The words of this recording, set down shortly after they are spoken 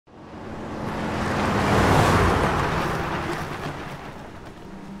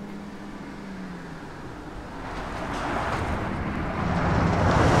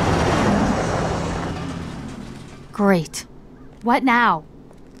Great. What now?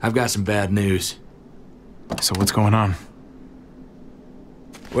 I've got some bad news. So what's going on?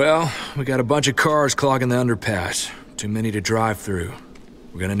 Well, we got a bunch of cars clogging the underpass. Too many to drive through.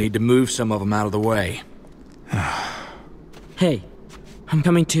 We're gonna need to move some of them out of the way. Hey, I'm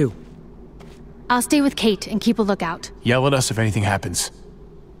coming too. I'll stay with Kate and keep a lookout. Yell at us if anything happens.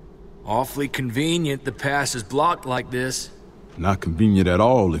 Awfully convenient the pass is blocked like this. Not convenient at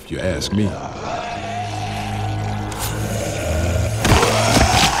all, if you ask me.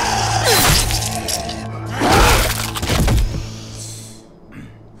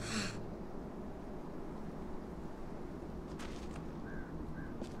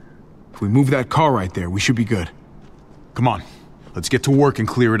 If we move that car right there, we should be good. Come on, let's get to work and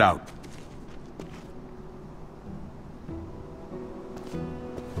clear it out.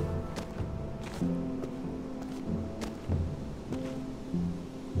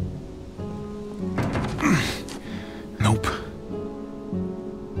 Nope.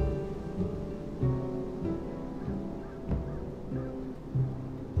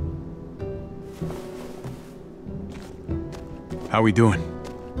 How we doing?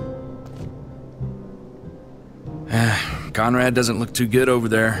 Conrad doesn't look too good over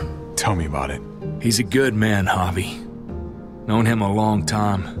there. Tell me about it. He's a good man, Javi. Known him a long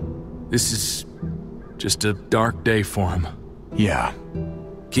time. This is just a dark day for him. Yeah.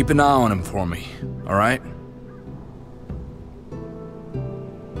 Keep an eye on him for me, all right?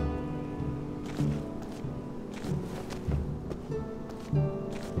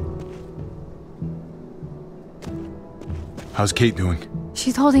 How's Kate doing?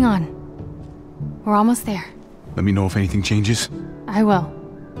 She's holding on. We're almost there. Let me know if anything changes. I will.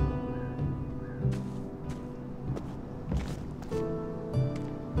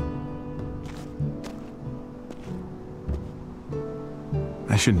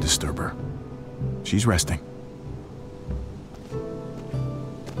 I shouldn't disturb her. She's resting.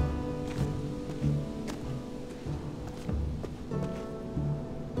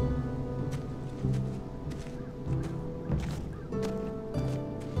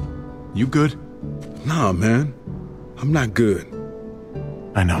 You good? Nah, man. I'm not good.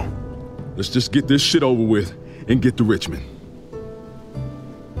 I know. Let's just get this shit over with and get to Richmond.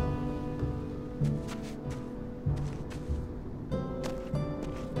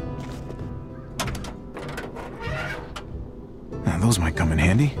 Now, those might come in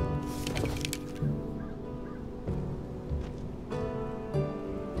handy.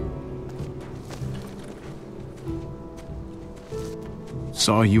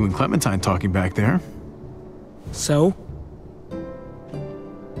 Saw you and Clementine talking back there. So?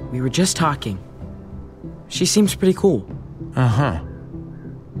 We were just talking. She seems pretty cool. Uh-huh.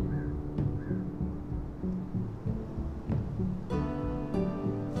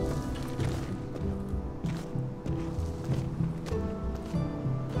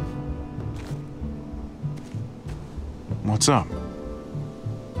 What's up?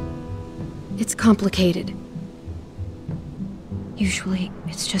 It's complicated. Usually,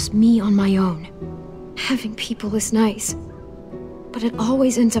 it's just me on my own. Having people is nice, but it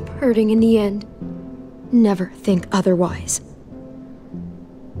always ends up hurting in the end. Never think otherwise.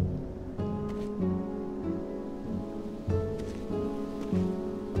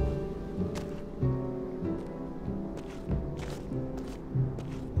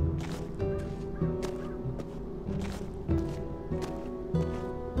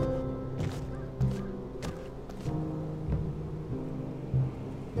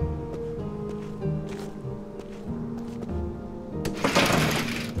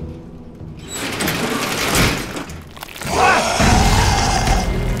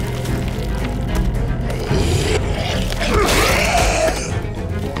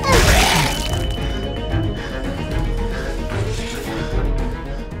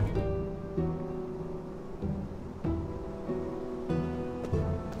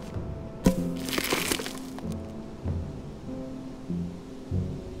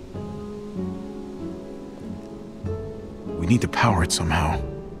 We need to power it somehow.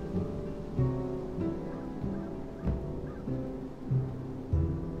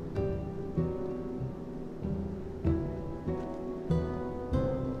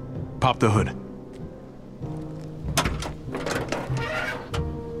 Pop the hood.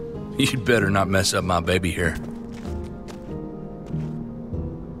 You'd better not mess up my baby here.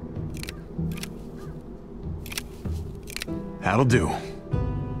 That'll do.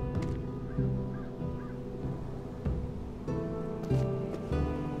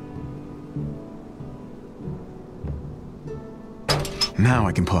 Now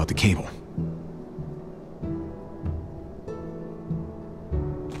I can pull out the cable.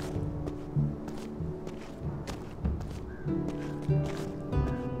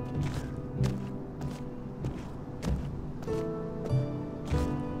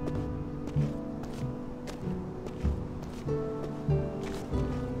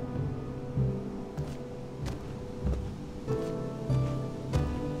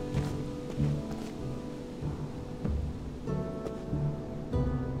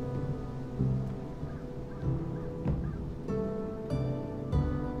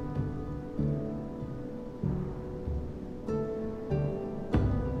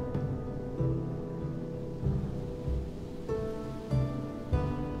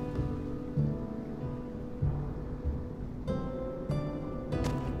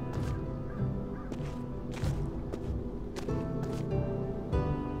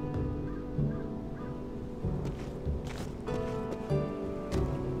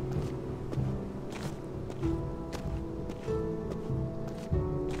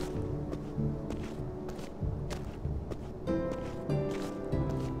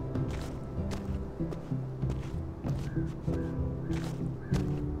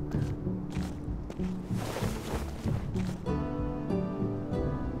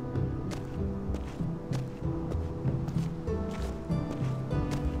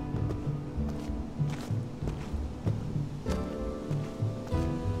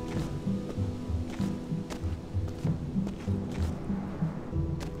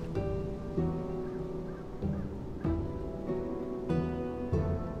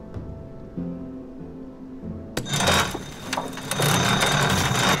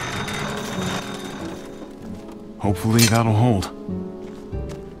 Hopefully that'll hold.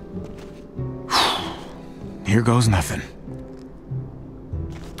 Here goes nothing.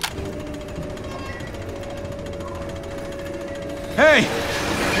 Hey!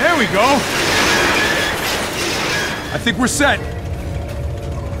 There we go! I think we're set.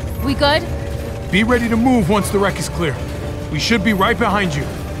 We good? Be ready to move once the wreck is clear. We should be right behind you.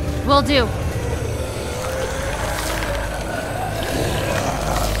 Will do.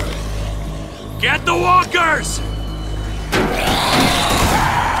 Get the walkers!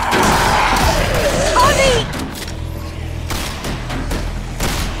 Tommy!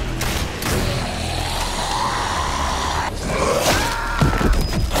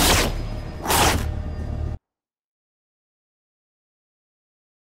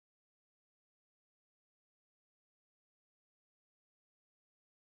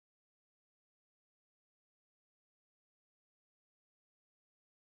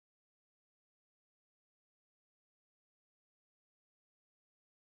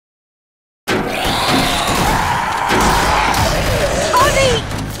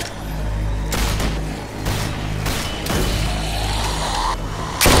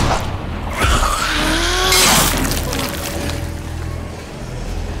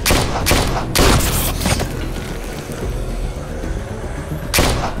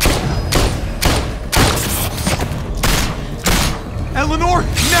 Eleanor,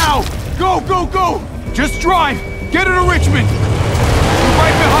 now! Go, go, go! Just drive! Get her to Richmond! We're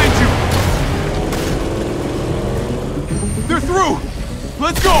right behind you! They're through!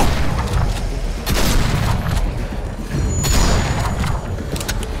 Let's go!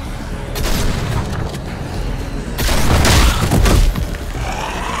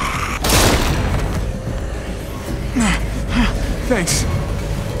 Thanks.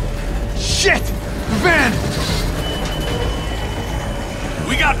 Shit! The van!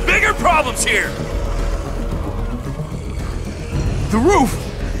 We got bigger problems here! The roof!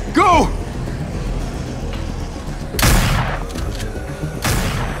 Go!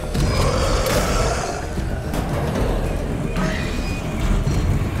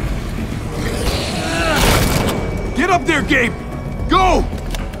 Get up there, Gabe! Go!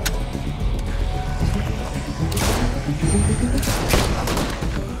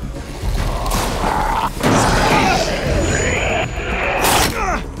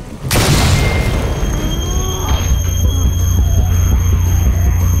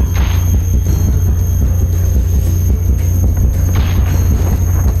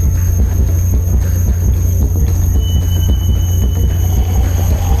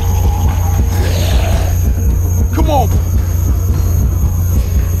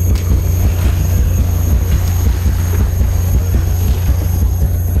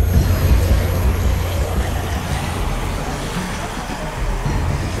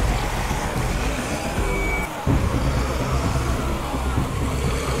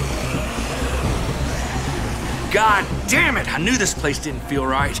 God damn it! I knew this place didn't feel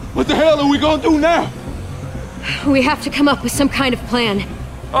right. What the hell are we gonna do now? We have to come up with some kind of plan.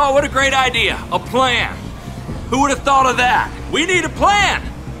 Oh, what a great idea. A plan. Who would have thought of that? We need a plan.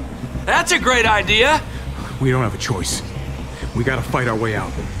 That's a great idea. We don't have a choice. We gotta fight our way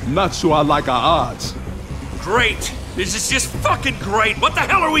out. I'm not sure I like our odds. Great. This is just fucking great. What the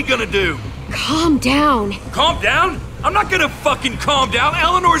hell are we gonna do? Calm down. Calm down? I'm not gonna fucking calm down.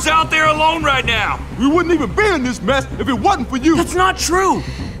 Eleanor's out there alone right now. We wouldn't even be in this mess if it wasn't for you. That's not true.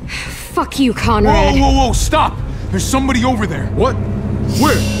 Fuck you, Conrad. Whoa, whoa, whoa, stop! There's somebody over there. What?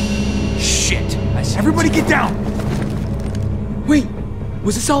 Where? Shit! Everybody get down! Wait,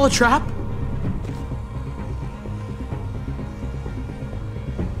 was this all a trap?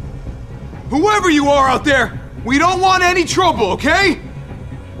 Whoever you are out there, we don't want any trouble, okay?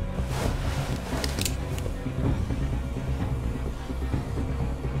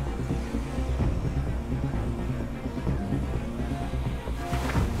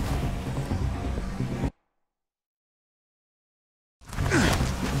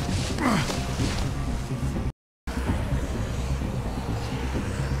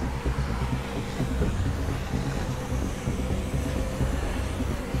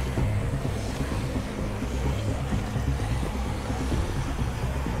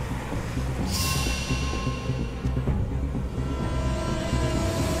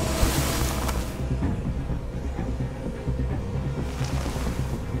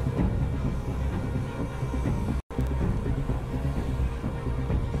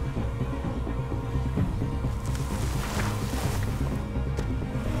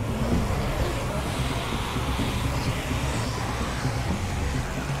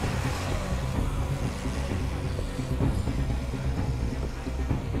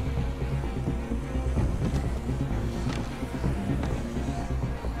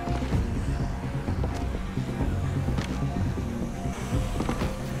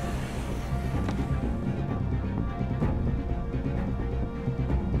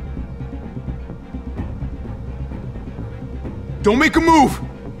 Don't make a move!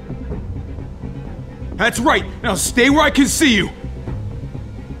 That's right! Now stay where I can see you!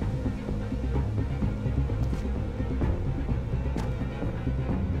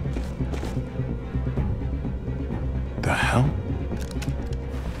 The hell?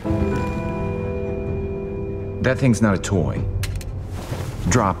 That thing's not a toy.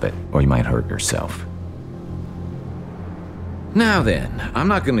 Drop it, or you might hurt yourself. Now then, I'm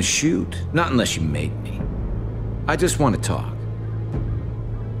not gonna shoot, not unless you make me. I just want to talk.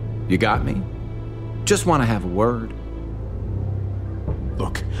 You got me? Just want to have a word.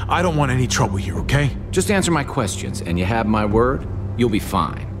 Look, I don't want any trouble here, okay? Just answer my questions, and you have my word, you'll be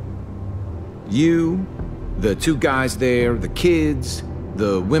fine. You, the two guys there, the kids,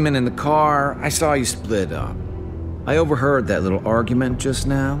 the women in the car, I saw you split up. I overheard that little argument just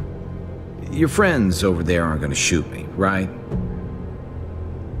now. Your friends over there aren't gonna shoot me, right?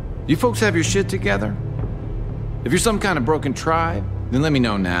 You folks have your shit together? If you're some kind of broken tribe, then let me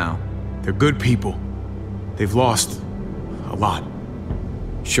know now. They're good people. They've lost a lot.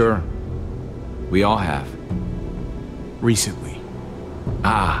 Sure. We all have. Recently.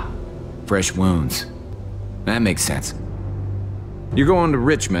 Ah, fresh wounds. That makes sense. You're going to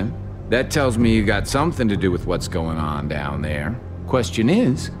Richmond. That tells me you got something to do with what's going on down there. Question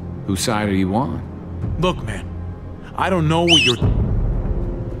is, whose side are you on? Look, man. I don't know what you're...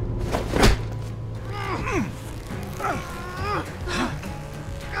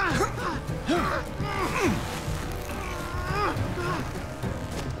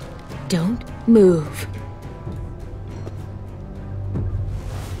 Don't move.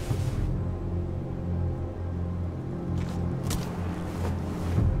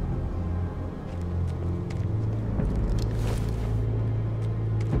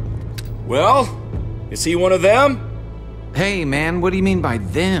 Well, is he one of them? Hey, man, what do you mean by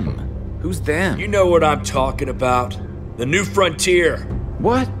them? Who's them? You know what I'm talking about. The New Frontier.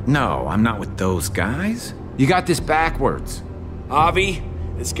 What? No, I'm not with those guys. You got this backwards. Javi,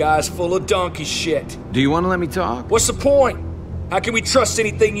 this guy's full of donkey shit. Do you want to let me talk? What's the point? How can we trust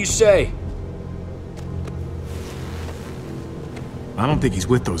anything you say? I don't think he's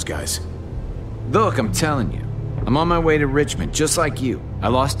with those guys. Look, I'm telling you. I'm on my way to Richmond, just like you. I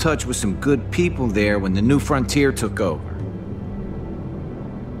lost touch with some good people there when the New Frontier took over.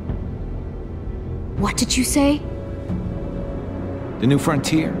 What did you say? The New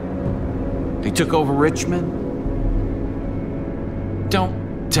Frontier? They took over Richmond?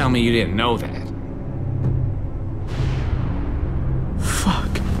 Don't tell me you didn't know that. Fuck.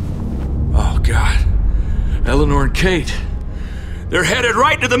 Oh, God. Eleanor and Kate. They're headed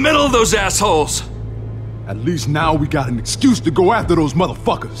right into the middle of those assholes. At least now we got an excuse to go after those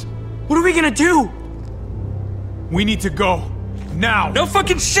motherfuckers. What are we gonna do? We need to go. Now! No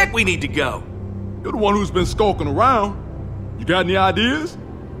fucking shit, we need to go. You're the one who's been skulking around. You got any ideas?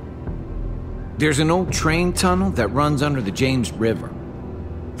 There's an old train tunnel that runs under the James River.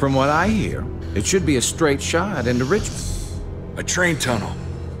 From what I hear, it should be a straight shot into Richmond. A train tunnel.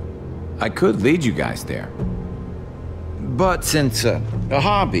 I could lead you guys there. But since a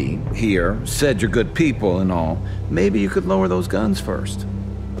hobby here said you're good people and all, maybe you could lower those guns first.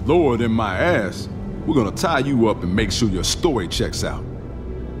 Lower than my ass. We're gonna tie you up and make sure your story checks out.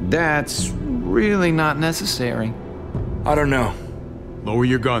 That's really not necessary. I don't know. Lower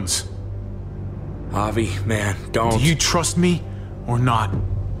your guns. Javi, man, don't. Do you trust me or not?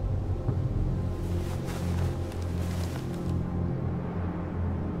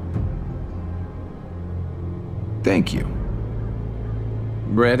 Thank you.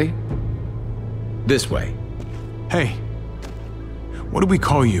 Ready? This way. Hey, what do we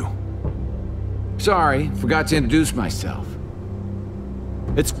call you? Sorry, forgot to introduce myself.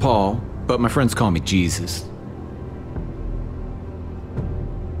 It's Paul, but my friends call me Jesus.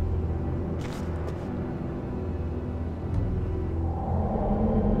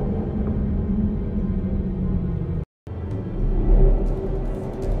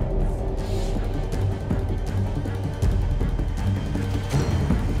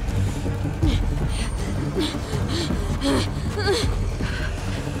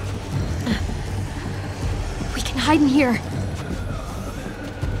 We can hide in here.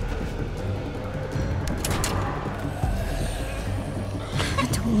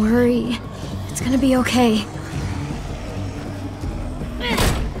 Don't worry. It's gonna be okay.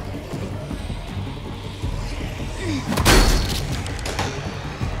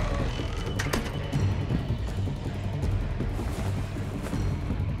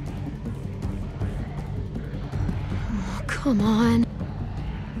 Oh, come on.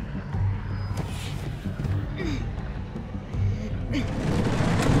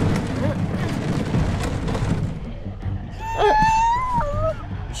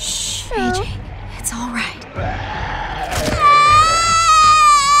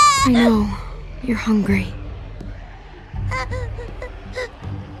 I know. You're hungry.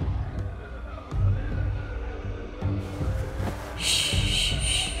 Shh.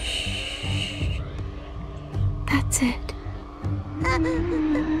 That's it.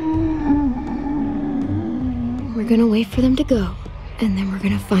 We're gonna wait for them to go, and then we're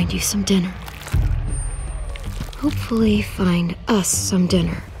gonna find you some dinner. Hopefully find us some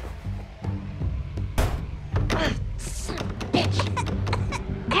dinner. Son of a bitch.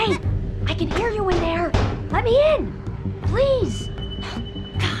 Hey, I can hear you in there. Let me in. Please. Oh,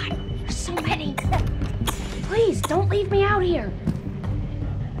 God, there's so many. Please, don't leave me out here.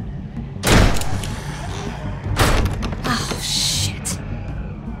 Oh, shit.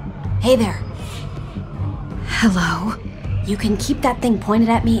 Hey there. Hello. You can keep that thing pointed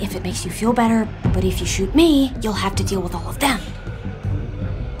at me if it makes you feel better, but if you shoot me, you'll have to deal with all of them.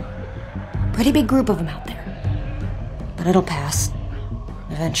 Pretty big group of them out there. But it'll pass.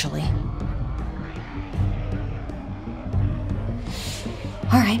 Eventually.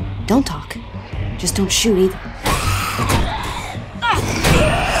 Alright, don't talk. Just don't shoot either.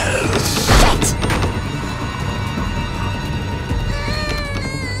 Shit!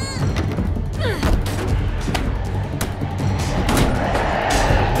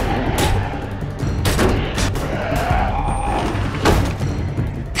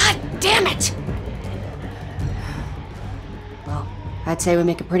 I'd say we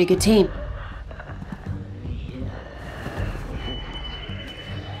make a pretty good team.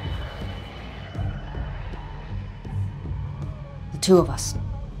 The two of us.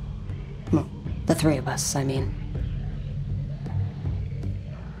 Well, the three of us, I mean.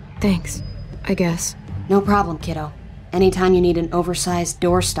 Thanks, I guess. No problem, kiddo. Anytime you need an oversized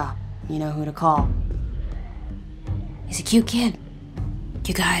doorstop, you know who to call. He's a cute kid.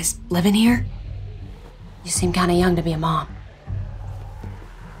 You guys living here? You seem kinda young to be a mom.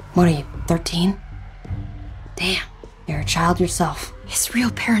 What are you, 13? Damn, you're a child yourself. His real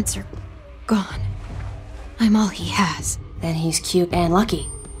parents are gone. I'm all he has. Then he's cute and lucky.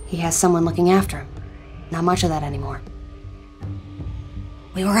 He has someone looking after him. Not much of that anymore.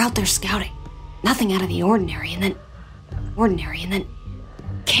 We were out there scouting. Nothing out of the ordinary, and then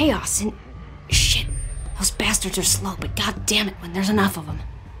chaos, and shit. Those bastards are slow, but god damn it when there's enough of them.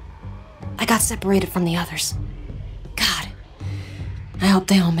 I got separated from the others. God. I hope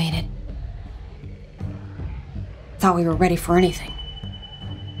they all made it. Thought we were ready for anything.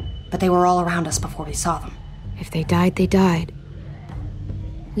 But they were all around us before we saw them. If they died, they died.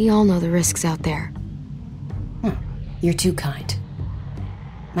 We all know the risks out there. You're too kind.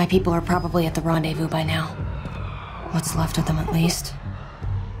 My people are probably at the rendezvous by now. What's left of them, at least.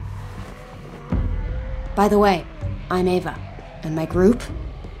 By the way, I'm Ava, and my group,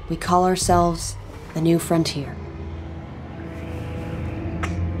 we call ourselves the New Frontier.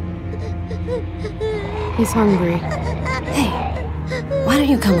 He's hungry. Hey, why don't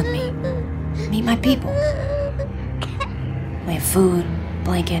you come with me? Meet my people. We have food,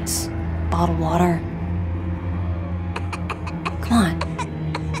 blankets, bottled water. Come on,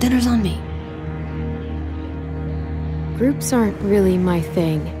 dinner's on me. Groups aren't really my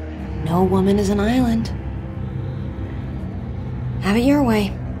thing. No woman is an island. Have it your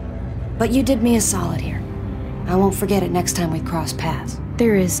way. But you did me a solid here. I won't forget it next time we cross paths.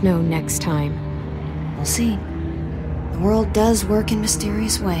 There is no next time. We'll see. The world does work in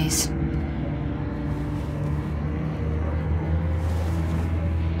mysterious ways.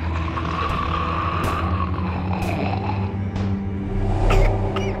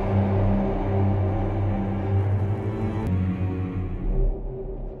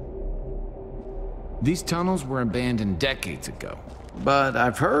 These tunnels were abandoned decades ago, but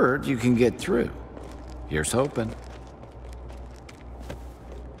I've heard you can get through. Here's hoping.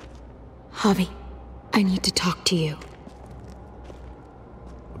 Javi, I need to talk to you.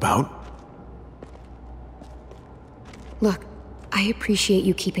 About? Look, I appreciate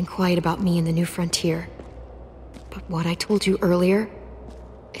you keeping quiet about me and the New Frontier. But what I told you earlier,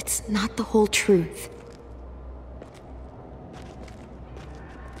 it's not the whole truth.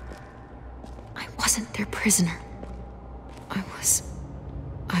 I wasn't their prisoner.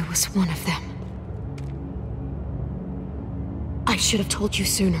 I was one of them. I should have told you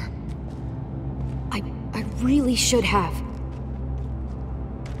sooner. I really should have.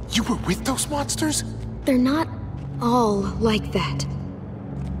 You were with those monsters? They're not all like that.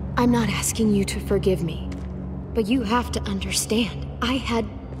 I'm not asking you to forgive me, but you have to understand, I had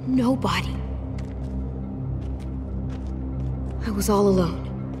nobody. I was all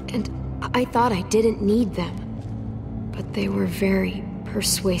alone, and I thought I didn't need them, but they were very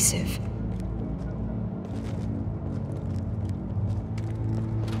persuasive.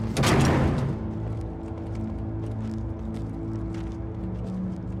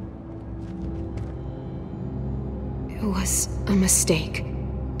 was a mistake,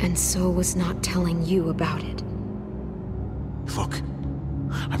 and so was not telling you about it. Look,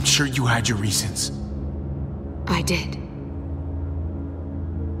 I'm sure you had your reasons. I did.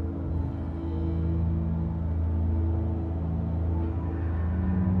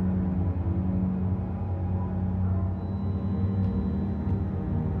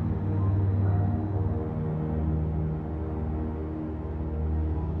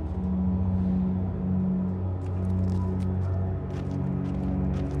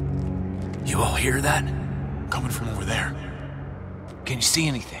 You all hear that? Coming from over there. Can you see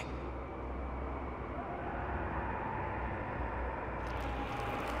anything?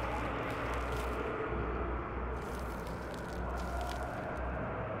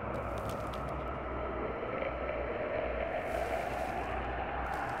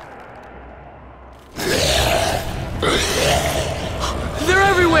 They're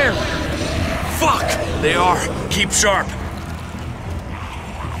everywhere! Fuck! They are. Keep sharp.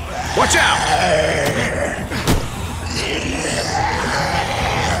 Watch out!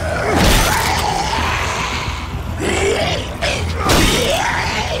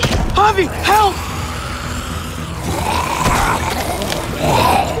 Javi, help!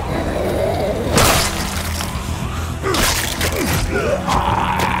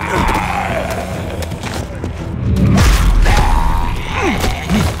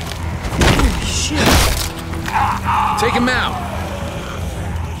 Holy shit! Take him out.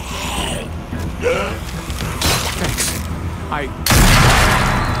 Thanks.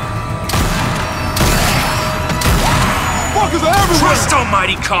 Fuckers are everywhere! Trust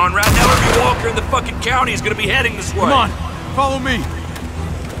almighty Conrad. Now every walker in the fucking county is gonna be heading this way. Come on, follow me.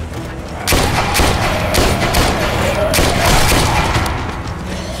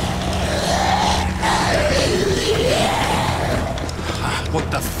 What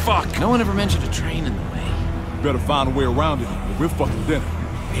the fuck? No one ever mentioned a train in the way. Better find a way around it, or we're fucking dead.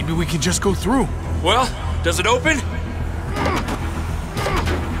 Maybe we can just go through. Well, does it open?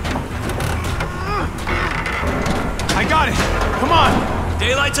 I got it. Come on.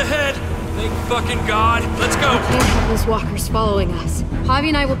 Daylight's ahead. Thank fucking God. Let's go. Can't have those walkers following us. Javi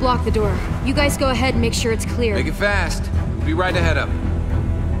and I will block the door. You guys go ahead and make sure it's clear. Make it fast. We'll be right ahead of him.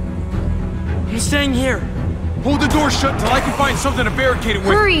 I'm staying here. Hold the door shut until I can find something to barricade it with.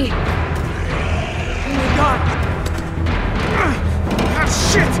 Hurry! Oh my god. Ah,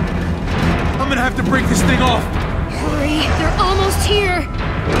 shit! I'm gonna have to break this thing off. Hurry! They're almost here!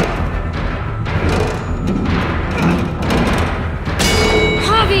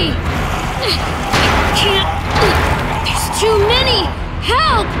 Javi! I can't... There's too many!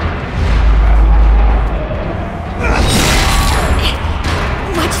 Help!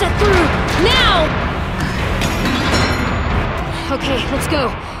 Watch that through! Now! Okay, let's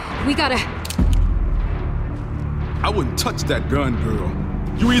go. We gotta... I wouldn't touch that gun, girl.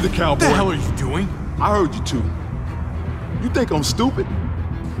 You either, cowboy. What the hell are you doing? I heard you too. You think I'm stupid?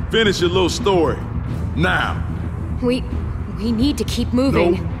 Finish your little story. Now. We need to keep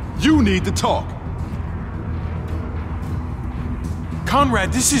moving. No, you need to talk.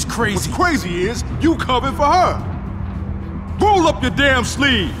 Conrad, this is crazy. What's crazy is you covered for her. Roll up your damn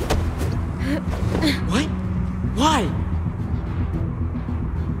sleeve. What? Why?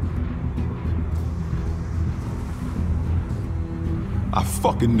 I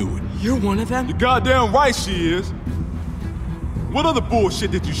fucking knew it. You're one of them? You're goddamn right she is. What other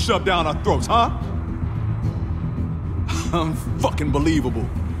bullshit did you shove down our throats, huh? Unfucking believable.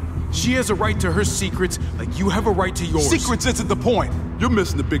 She has a right to her secrets like you have a right to yours. Secrets isn't the point. You're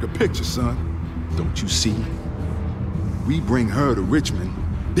missing the bigger picture, son. Don't you see? We bring her to Richmond,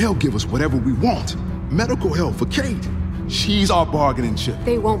 they'll give us whatever we want. Medical help for Kate. She's our bargaining chip.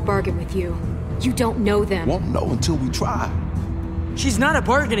 They won't bargain with you. You don't know them. Won't know until we try. She's not a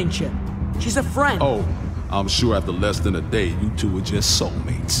bargaining chip. She's a friend. Oh, I'm sure after less than a day, you two are just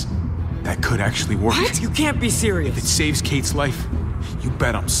soulmates. That could actually work. What? You can't be serious. If it saves Kate's life, you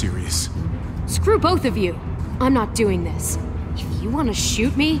bet I'm serious. Screw both of you. I'm not doing this. If you want to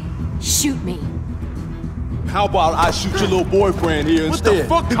shoot me, shoot me. How about I shoot your little boyfriend here What instead? the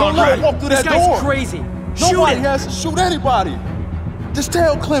fuck, Don't let him Conrad? walk through This that guy's door. crazy. Shoot Nobody him. has to shoot anybody. Just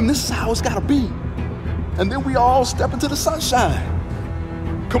tell Clem this is how it's gotta be. And then we all step into the sunshine.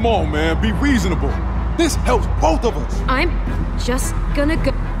 Come on, man, be reasonable. This helps both of us. I'm just gonna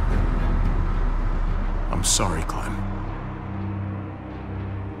go. I'm sorry, Clem.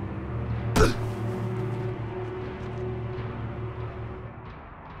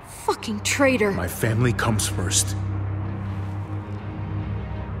 Fucking traitor. My family comes first.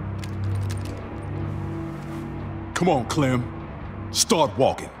 Come on, Clem. Start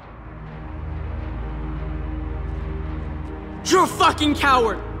walking. You're a fucking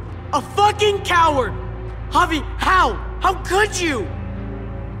coward! A fucking coward! Javi, how? How could you?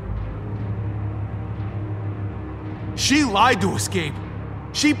 She lied to us, Gabe.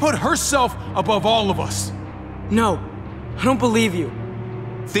 She put herself above all of us. No, I don't believe you.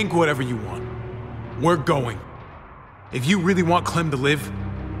 Think whatever you want. We're going. If you really want Clem to live,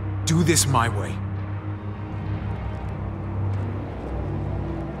 do this my way.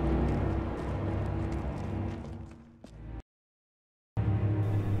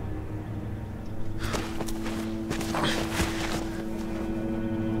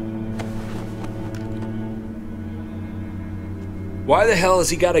 Why the hell has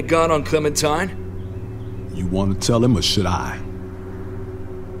he got a gun on Clementine? You want to tell him or should I?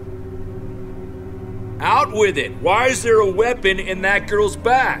 Out with it! Why is there a weapon in that girl's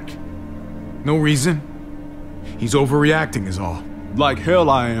back? No reason. He's overreacting is all. Like hell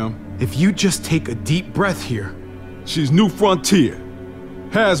I am. If you just take a deep breath here. She's New Frontier.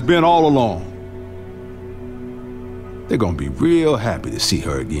 Has been all along. They're gonna be real happy to see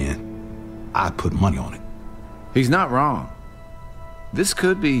her again. I put money on it. He's not wrong. This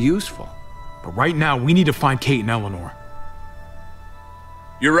could be useful. But right now, we need to find Kate and Eleanor.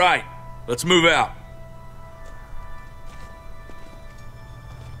 You're right. Let's move out.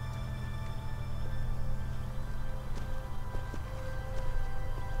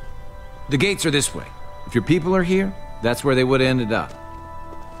 The gates are this way. If your people are here, that's where they would have ended up.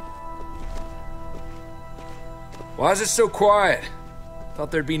 Why is it so quiet?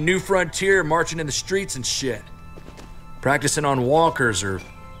 Thought there'd be New Frontier marching in the streets and shit. Practicing on walkers or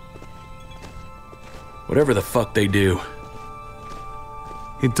whatever the fuck they do.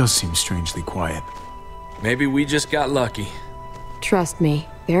 It does seem strangely quiet. Maybe we just got lucky. Trust me,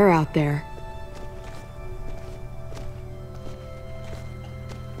 they're out there.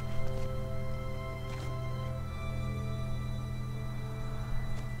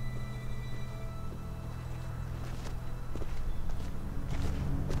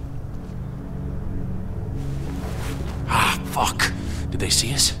 Fuck. Did they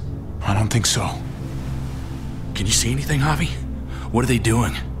see us? I don't think so. Can you see anything, Javi? What are they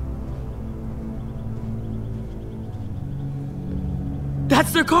doing?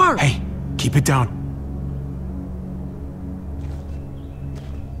 That's their car! Hey, keep it down.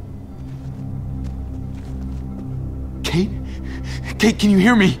 Kate? Kate, can you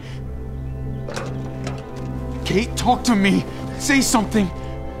hear me? Kate, talk to me. Say something.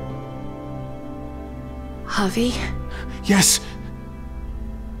 Javi? Yes.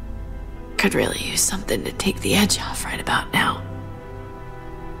 Could really use something to take the edge off right about now.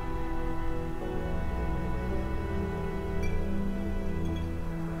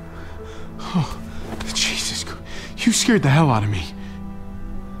 Oh, Jesus. You scared the hell out of me.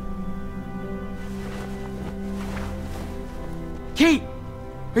 Kate!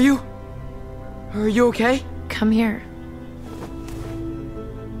 Are you okay? Come here.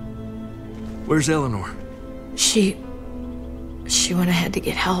 Where's Eleanor? She went ahead to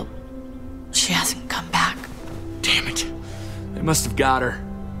get help. She hasn't come back. Damn it. They must have got her.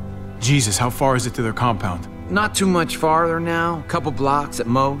 Jesus, how far is it to their compound? Not too much farther now, a couple blocks at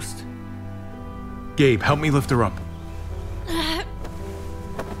most. Gabe, help me lift her up.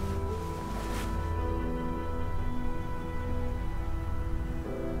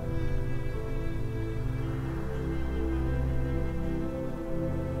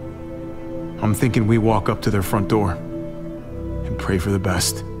 I'm thinking we walk up to their front door and pray for the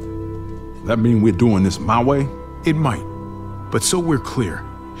best. That mean we're doing this my way? It might, but so we're clear,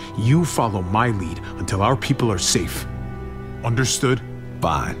 you follow my lead until our people are safe. Understood?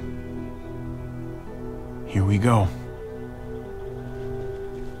 Fine. Here we go.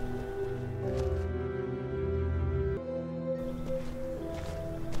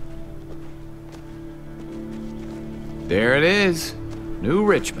 There it is. New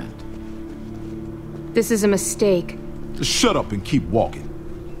Richmond. This is a mistake. Just shut up and keep walking.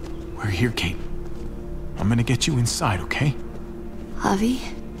 We're here, Kate. I'm gonna get you inside, okay? Javi,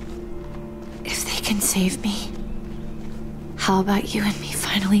 if they can save me, how about you and me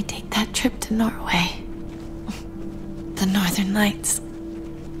finally take that trip to Norway? The Northern Lights.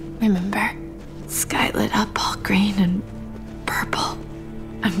 Remember? Sky lit up all green and purple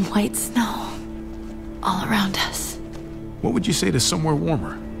and white snow all around us. What would you say to somewhere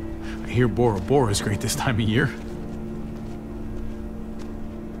warmer? I hear Bora Bora is great this time of year.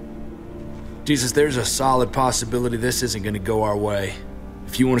 Jesus, there's a solid possibility this isn't gonna go our way.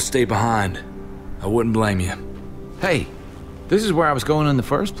 If you want to stay behind, I wouldn't blame you. Hey, this is where I was going in the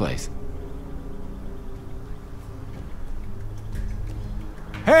first place.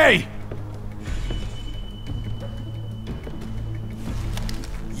 Hey!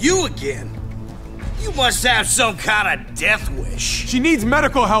 You again? You must have some kind of death wish. She needs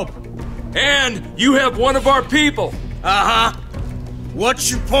medical help. And you have one of our people. Uh-huh. What's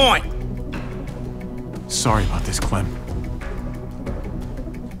your point? Sorry about this, Clem.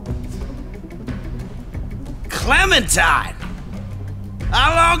 Clementine!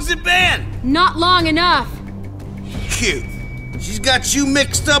 How long's it been? Not long enough. Cute. She's got you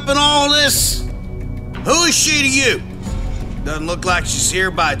mixed up in all this? Who is she to you? Doesn't look like she's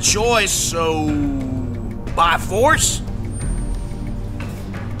here by choice, so... by force?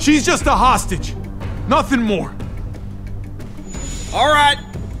 She's just a hostage. Nothing more. All right.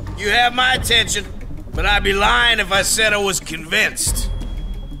 You have my attention, but I'd be lying if I said I was convinced.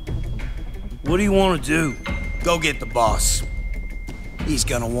 What do you want to do? Go get the boss. He's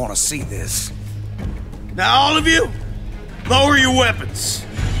gonna want to see this. Now, all of you, lower your weapons.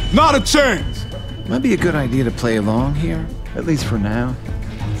 Not a chance! Might be a good idea to play along here, at least for now.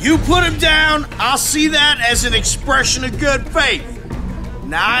 You put him down, I'll see that as an expression of good faith.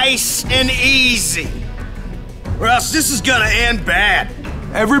 Nice and easy. Or else this is gonna end bad.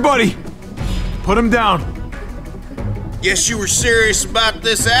 Everybody, put him down. Guess you were serious about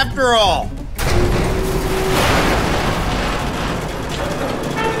this after all.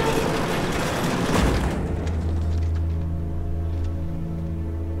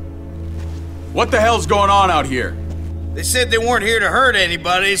 What the hell's going on out here? They said they weren't here to hurt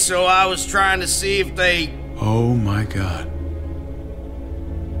anybody, so I was trying to see if they... Oh my God.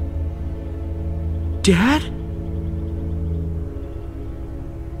 Dad?